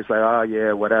 you know, it's like, oh,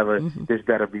 yeah, whatever, this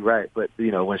better be right. But,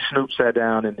 you know, when Snoop sat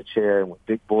down in the chair, when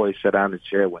Big Boy sat down in the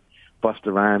chair, when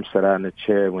Busta Rhymes sat down in the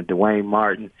chair, when Dwayne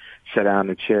Martin sat down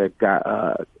in the chair,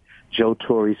 Joe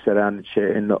Torre sat down in the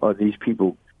chair, and these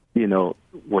people, you know,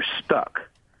 were stuck.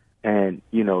 And,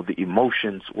 you know, the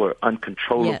emotions were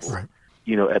uncontrollable,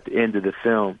 you know, at the end of the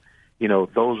film. You know,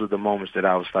 those are the moments that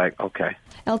I was like, okay.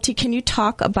 LT, can you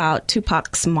talk about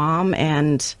Tupac's mom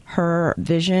and her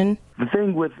vision? The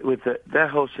thing with that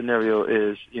whole scenario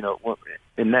is, you know,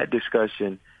 in that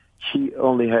discussion, she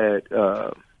only had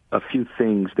a few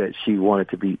things that she wanted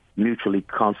to be mutually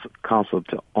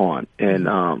consulted on.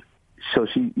 And so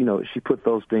she, you know, she put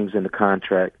those things in the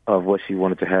contract of what she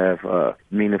wanted to have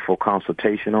meaningful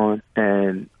consultation on.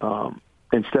 And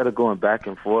instead of going back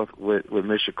and forth with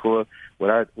Ms. Shakur,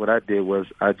 what I did was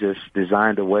I just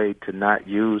designed a way to not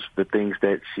use the things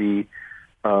that she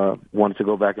wanted to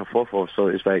go back and forth with. So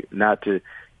it's like not to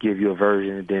give you a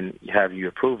version and then have you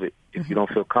approve it. If you don't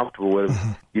feel comfortable with it,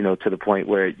 you know, to the point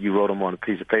where you wrote them on a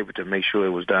piece of paper to make sure it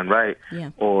was done right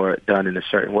or done in a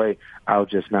certain way, I'll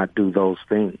just not do those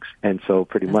things. And so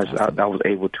pretty much awesome. I was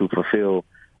able to fulfill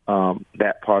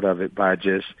that part of it by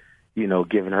just, you know,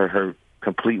 giving her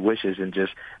complete wishes and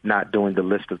just not doing the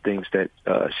list of things that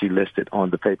she listed on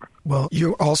the paper. Well,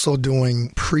 you're also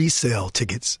doing pre-sale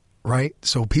tickets, right?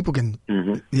 So people can,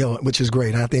 you know, which is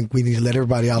great. I think we need to let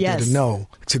everybody out there to know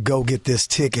to go get this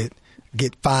ticket.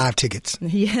 Get 5 tickets.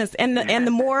 Yes, and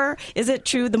the more, is it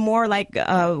true, the more like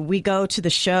we go to the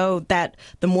show, that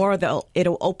the more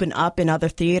it'll open up in other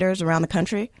theaters around the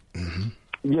country?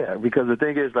 Yeah, because the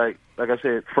thing is, like I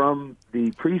said, from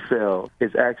the pre-sale,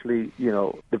 it's actually, you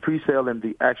know, the pre-sale and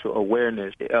the actual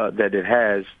awareness that it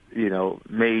has, you know,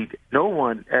 made no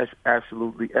one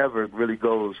absolutely ever really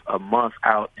goes a month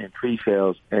out in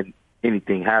pre-sales and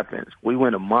anything happens. We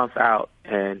went a month out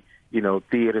and, you know,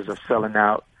 theaters are selling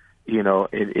out. You know,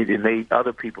 it made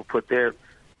other people put their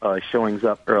showings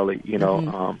up early. You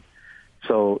know,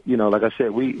 so you know, like I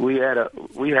said, we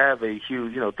have a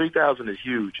huge. You know, 3,000 is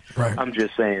huge. Right. I'm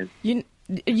just saying. You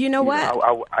know what?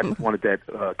 I just wanted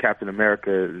that Captain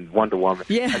America and Wonder Woman.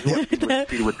 Yeah. I just want people to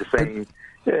see with the same.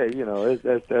 Yeah, you know,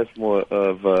 that's more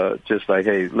of just like,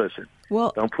 hey, listen,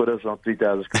 don't put us on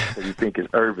 3,000 because you think it's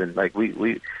urban. Like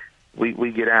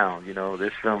we get down, you know,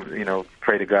 this film, you know,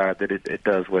 pray to God that it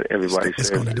does what everybody says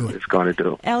it's going to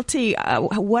do. LT,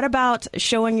 what about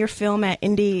showing your film at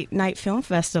Indie Night Film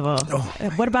Festival?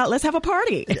 What about let's have a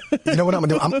party? You know what I'm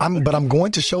going to do? I'm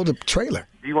going to show the trailer.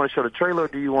 Do you want to show the trailer or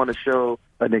do you want to show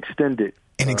an extended?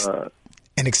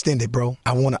 And extend it, bro.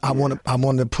 I want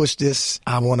to push this.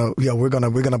 We're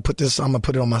gonna put this. I'm gonna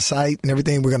put it on my site and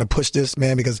everything. We're gonna push this,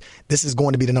 man, because this is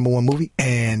going to be the #1 movie,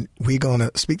 and we're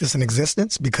gonna speak this in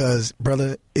existence because,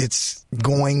 brother, it's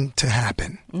going to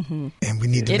happen, and we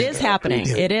need to. It is happening.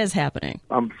 It is happening.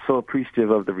 I'm so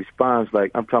appreciative of the response.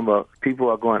 Like I'm talking about, people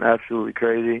are going absolutely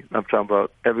crazy. I'm talking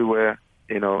about everywhere,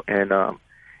 you know, and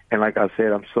like I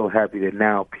said, I'm so happy that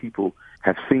now people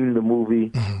have seen the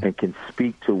movie and can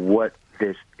speak to what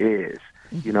this is.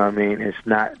 You know what I mean? It's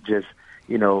not just,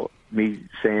 you know, me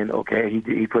saying, okay,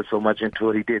 he put so much into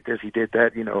it, he did this, he did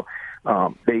that, you know.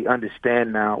 They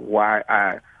understand now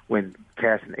why when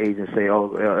casting agents say,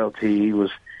 oh, LT, he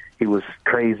was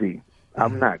crazy.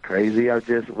 I'm not crazy. I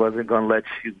just wasn't going to let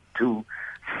you do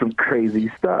some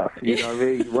crazy stuff. You know what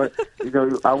I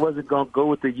mean? I wasn't going to go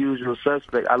with the usual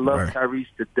suspect. I love Tyrese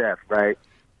to death, right?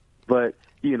 But,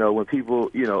 you know, when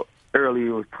people, you know,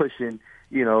 earlier was pushing,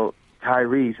 you know,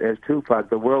 Tyrese as Tupac,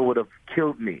 the world would have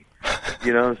killed me.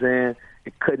 You know what I'm saying?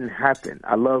 It couldn't happen.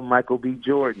 I love Michael B.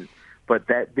 Jordan, but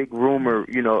that big rumor,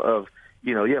 you know, of,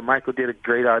 you know, yeah, Michael did a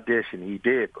great audition. He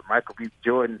did, but Michael B.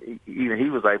 Jordan, he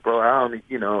was like, bro, I don't,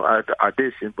 you know, I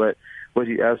audition, but what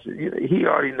he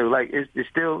already knew, like, it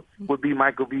still would be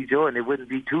Michael B. Jordan. It wouldn't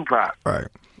be Tupac. Right.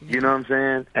 You know what I'm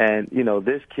saying? And,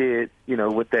 this kid,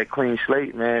 with that clean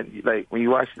slate, man, like, when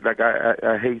you watch it, like,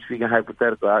 I hate speaking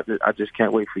hypothetical. I just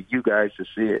can't wait for you guys to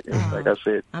see it. And like I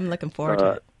said, I'm looking forward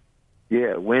to it.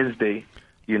 Yeah, Wednesday,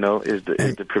 is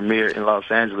the premiere in Los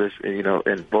Angeles,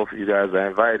 and both of you guys are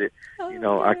invited.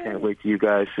 I can't wait till you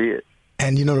guys see it.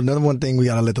 And, another one thing we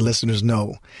got to let the listeners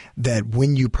know, that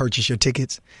when you purchase your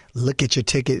tickets, look at your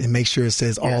ticket and make sure it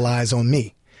says All Eyes on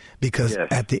Me. Because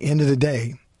at the end of the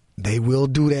day, they will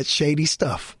do that shady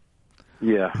stuff.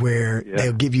 Yeah. Where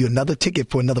they'll give you another ticket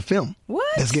for another film. What?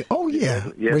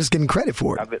 We're just getting credit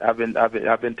for it.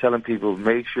 I've been telling people,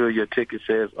 make sure your ticket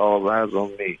says All Eyes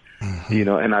on Me. Mm-hmm.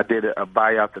 And I did a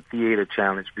buy out the theater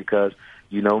challenge because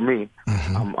me,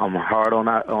 mm-hmm. I'm hard on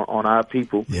our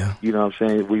people. Yeah. You know what I'm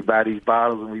saying? We buy these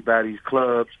bottles and we buy these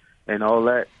clubs and all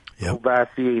that. Yep. Go buy a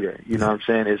theater. You know what I'm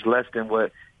saying? It's less than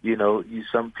what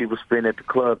some people spend at the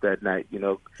club that night.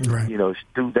 Right.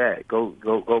 Do that.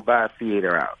 Go buy a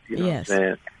theater out. You know what I'm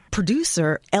saying?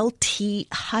 Producer L.T.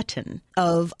 Hutton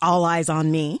of All Eyes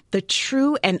on Me, the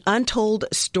true and untold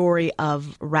story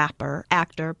of rapper,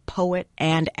 actor, poet,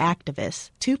 and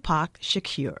activist Tupac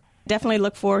Shakur. Definitely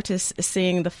look forward to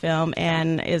seeing the film,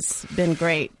 and it's been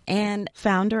great. And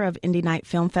founder of Indie Night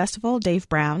Film Festival, Dave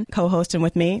Brown, co-hosting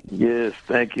with me. Yes,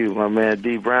 thank you, my man,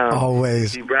 D. Brown.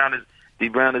 Always. D. Brown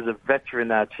is a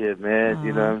veteran out here, man.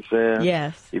 You know what I'm saying?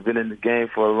 Yes. He's been in the game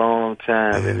for a long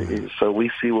time, and so we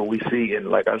see what we see. And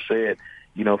like I said,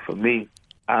 for me,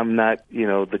 I'm not,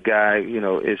 the guy.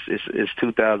 It's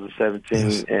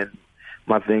 2017, and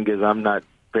my thing is, I'm not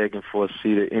begging for a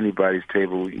seat at anybody's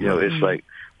table. It's like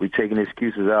we taking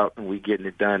excuses out and we getting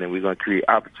it done, and we're gonna create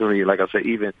opportunity. Like I said,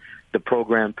 even the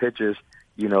program pictures.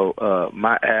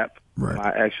 My app, my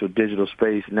actual digital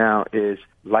space now is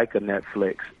like a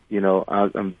Netflix.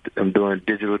 I'm doing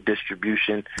digital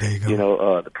distribution. There you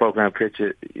go. The program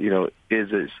picture, is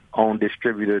its own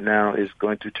distributor now. Is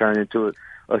going to turn into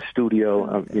a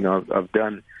studio. I've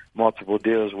done multiple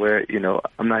deals where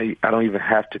I don't even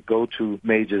have to go to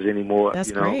majors anymore.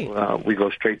 That's great. We go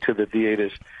straight to the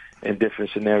theaters in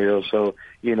different scenarios. So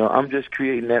I'm just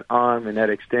creating that arm and that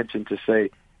extension to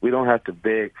say, we don't have to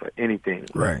beg for anything.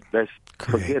 Right. Let's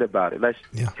forget about it. Let's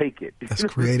take it. Let's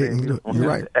create it. You're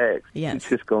right. Yes.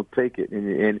 We're just going to take it.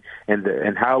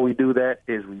 And how we do that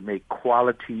is we make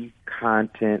quality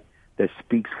content that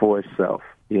speaks for itself.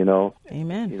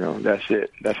 Amen. That's it.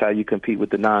 That's how you compete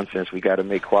with the nonsense. We got to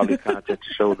make quality content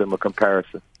to show them a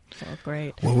comparison. So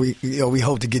great. Well, we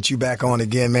hope to get you back on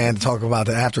again, man, to talk about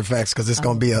the after effects, because it's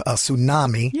going to be a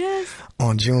tsunami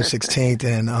on June 16th,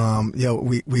 and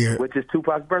we are, which is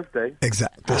Tupac's birthday.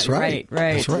 Exactly. That's right.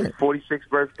 Right. That's right. 46th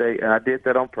birthday, and I did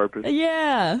that on purpose.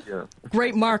 Yeah.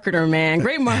 Great marketer, man.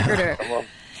 Great marketer.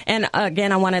 And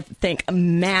again, I want to thank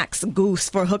Max Goose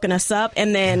for hooking us up,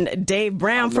 and then Dave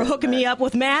Brown for hooking me up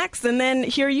with Max, and then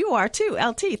here you are too,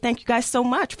 LT. Thank you guys so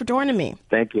much for joining me.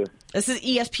 Thank you. This is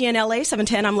ESPN LA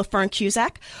 710. I'm LaFern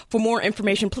Cusack. For more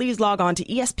information, please log on to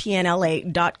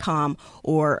ESPNLA.com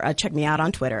or check me out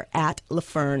on Twitter at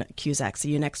LaFern Cusack.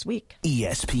 See you next week.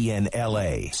 ESPN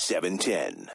LA 710.